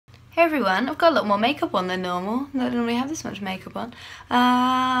Hey everyone, I've got a lot more makeup on than normal. I don't normally have this much makeup on.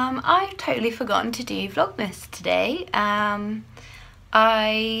 I've totally forgotten to do Vlogmas today. I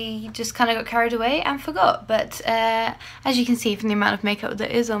just kind of got carried away and forgot, but as you can see from the amount of makeup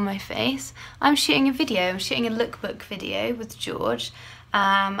that is on my face, I'm shooting a video. I'm shooting a lookbook video with George,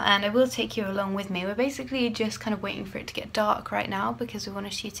 and I will take you along with me. We're basically just kind of waiting for it to get dark right now because we want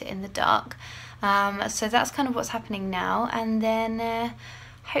to shoot it in the dark. So that's kind of what's happening now, and then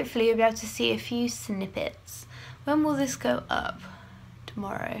hopefully you'll be able to see a few snippets. When will this go up?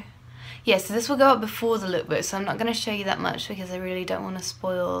 Tomorrow. Yeah, so this will go up before the lookbook, so I'm not going to show you that much because I really don't want to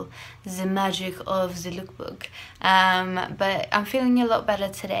spoil the magic of the lookbook. But I'm feeling a lot better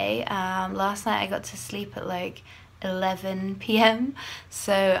today. Last night I got to sleep at like 11 PM,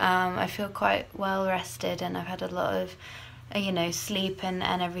 so I feel quite well rested, and I've had a lot of sleep and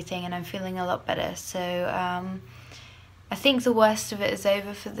everything, and I'm feeling a lot better. So I think the worst of it is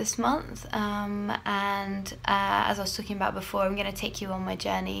over for this month, and as I was talking about before, I'm going to take you on my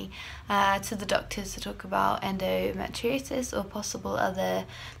journey to the doctors to talk about endometriosis or possible other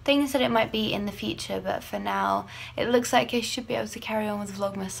things that it might be in the future. But for now, it looks like I should be able to carry on with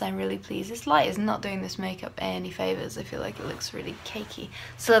Vlogmas, so I'm really pleased. This light is not doing this makeup any favours. I feel like it looks really cakey.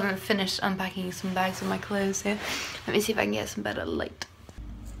 Still haven't finished unpacking some bags of my clothes here. Let me see if I can get some better light.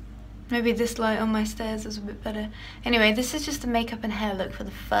 Maybe this light on my stairs is a bit better. Anyway, this is just the makeup and hair look for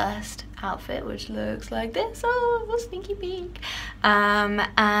the first outfit, which looks like this. Oh, sneaky peek.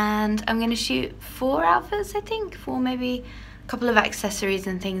 And I'm going to shoot 4 outfits, I think. 4, maybe a couple of accessories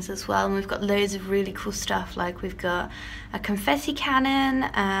and things as well. And we've got loads of really cool stuff. Like we've got a confetti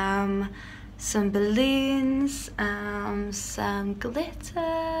cannon, some balloons, some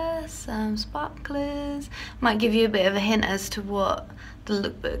glitter, some sparklers. Might give you a bit of a hint as to what the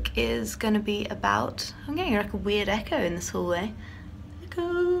lookbook is going to be about. I'm getting like a weird echo in this hallway.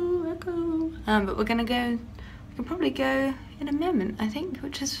 Echo, echo. But we're going to go, we can probably go in a moment, I think,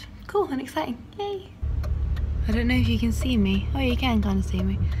 which is cool and exciting. Yay! I don't know if you can see me. Oh, you can kind of see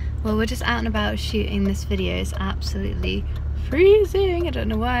me. Well, we're just out and about shooting this video. It's absolutely freezing. I don't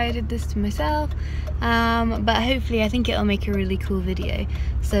know why I did this to myself, but hopefully I think it'll make a really cool video.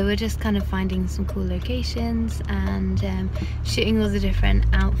 So we're just kind of finding some cool locations and shooting all the different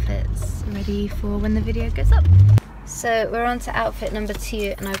outfits ready for when the video goes up. So we're on to outfit number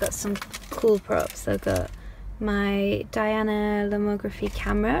 2, and I've got some cool props. I've got my Diana lomography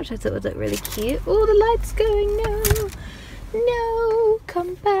camera, which I thought would look really cute. Oh, the light's going. No,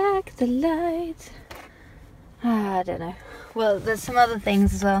 come back, the light. I don't know. Well, there's some other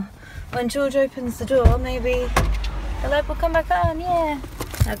things as well. When George opens the door, maybe the light will come back on. Yeah.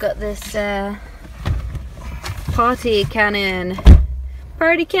 I've got this party cannon.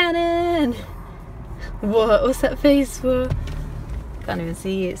 Party cannon. What? What's that face for? Can't even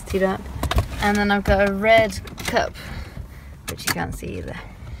see you. It's too dark. And then I've got a red cup, which you can't see either.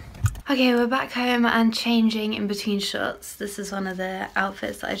 Okay, we're back home and changing in between shots. This is one of the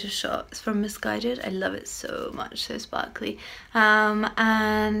outfits that I just shot. It's from Misguided. I love it so much, so sparkly.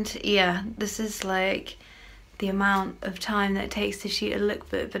 And yeah, this is like the amount of time that it takes to shoot a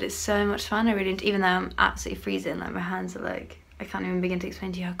lookbook, but it's so much fun. I really, even though I'm absolutely freezing, like my hands are like, I can't even begin to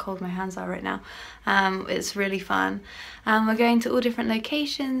explain to you how cold my hands are right now. It's really fun. We're going to all different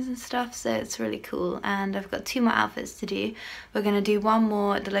locations and stuff, so it's really cool. And I've got 2 more outfits to do. We're going to do one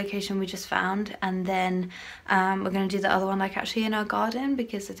more at the location we just found, and then we're going to do the other one like actually in our garden,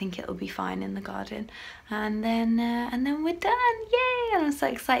 because I think it'll be fine in the garden. And then we're done. Yay! And I'm so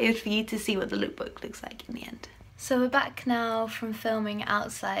excited for you to see what the lookbook looks like in the end. So we're back now from filming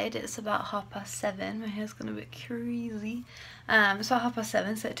outside. It's about 7:30. My hair's gone a bit crazy. It's about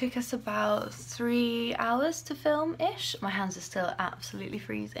 7:30, so it took us about 3 hours to film-ish. My hands are still absolutely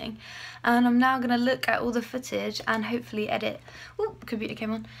freezing. And I'm now gonna look at all the footage and hopefully edit. Oh, computer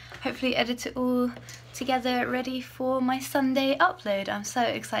came on. Hopefully edit it all together, ready for my Sunday upload. I'm so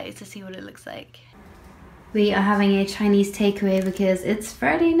excited to see what it looks like. We are having a Chinese takeaway because it's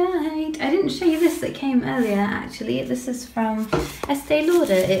Friday night. I didn't show you this that came earlier actually. This is from Estee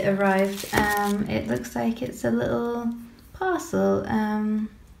Lauder. It arrived. It looks like it's a little parcel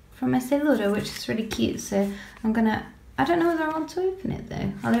from Estee Lauder, which is really cute. So I'm gonna, I don't know whether I want to open it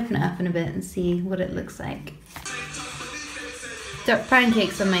though. I'll open it up in a bit and see what it looks like. Duck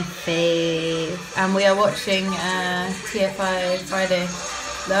pancakes are my fave. And we are watching TFI Friday.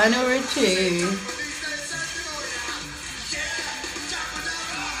 Lionel Richie.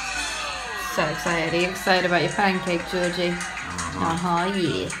 So excited. Are you excited about your pancake, Georgie?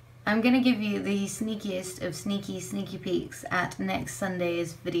 Yeah. I'm gonna give you the sneakiest of sneaky peeks at next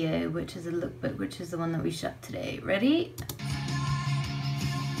Sunday's video, which is a lookbook, which is the one that we shot today. Ready?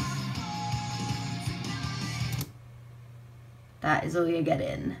 that is all you're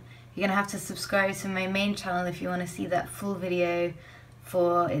getting. You're gonna have to subscribe to my main channel if you want to see that full video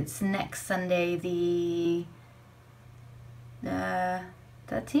for it's next Sunday, the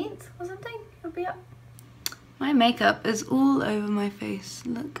 13th or something. It'll be up. My makeup is all over my face.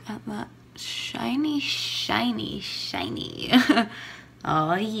 Look at that. Shiny, shiny, shiny.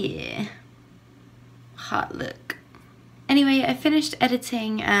 Oh yeah. Hot look. Anyway, I finished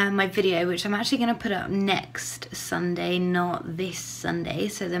editing my video, which I'm actually going to put up next Sunday, not this Sunday,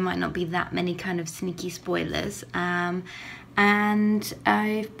 so there might not be that many kind of sneaky spoilers. And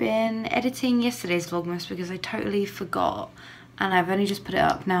I've been editing yesterday's Vlogmas because I totally forgot, and I've only just put it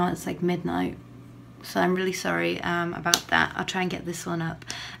up now. It's like midnight, so I'm really sorry about that. I'll try and get this one up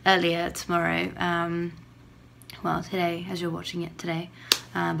earlier tomorrow. Well, today, as you're watching it today,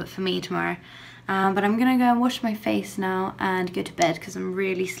 but for me tomorrow. But I'm gonna go and wash my face now and go to bed because I'm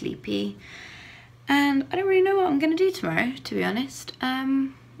really sleepy. And I don't really know what I'm gonna do tomorrow, to be honest.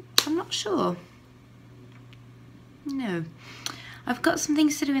 I'm not sure. No. I've got some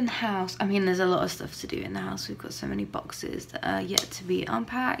things to do in the house. I mean, there's a lot of stuff to do in the house. We've got so many boxes that are yet to be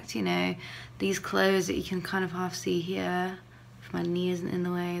unpacked, you know. These clothes that you can kind of half see here. If my knee isn't in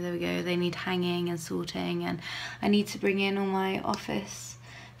the way, there we go. They need hanging and sorting, and I need to bring in all my office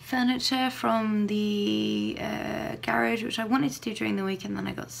furniture from the garage, which I wanted to do during the week, and then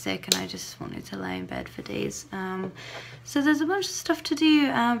I got sick and I just wanted to lay in bed for days. So there's a bunch of stuff to do,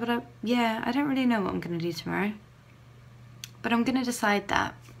 but yeah, I don't really know what I'm going to do tomorrow. But I'm going to decide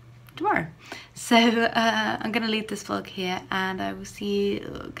that tomorrow. So I'm going to leave this vlog here, and I will see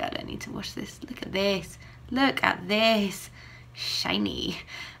you. Oh god, I need to wash this. Look at this. Look at this. Shiny.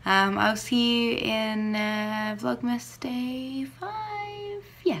 I'll see you in Vlogmas day 5.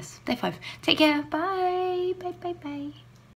 Yes, day 5. Take care. Bye. Bye, bye, bye.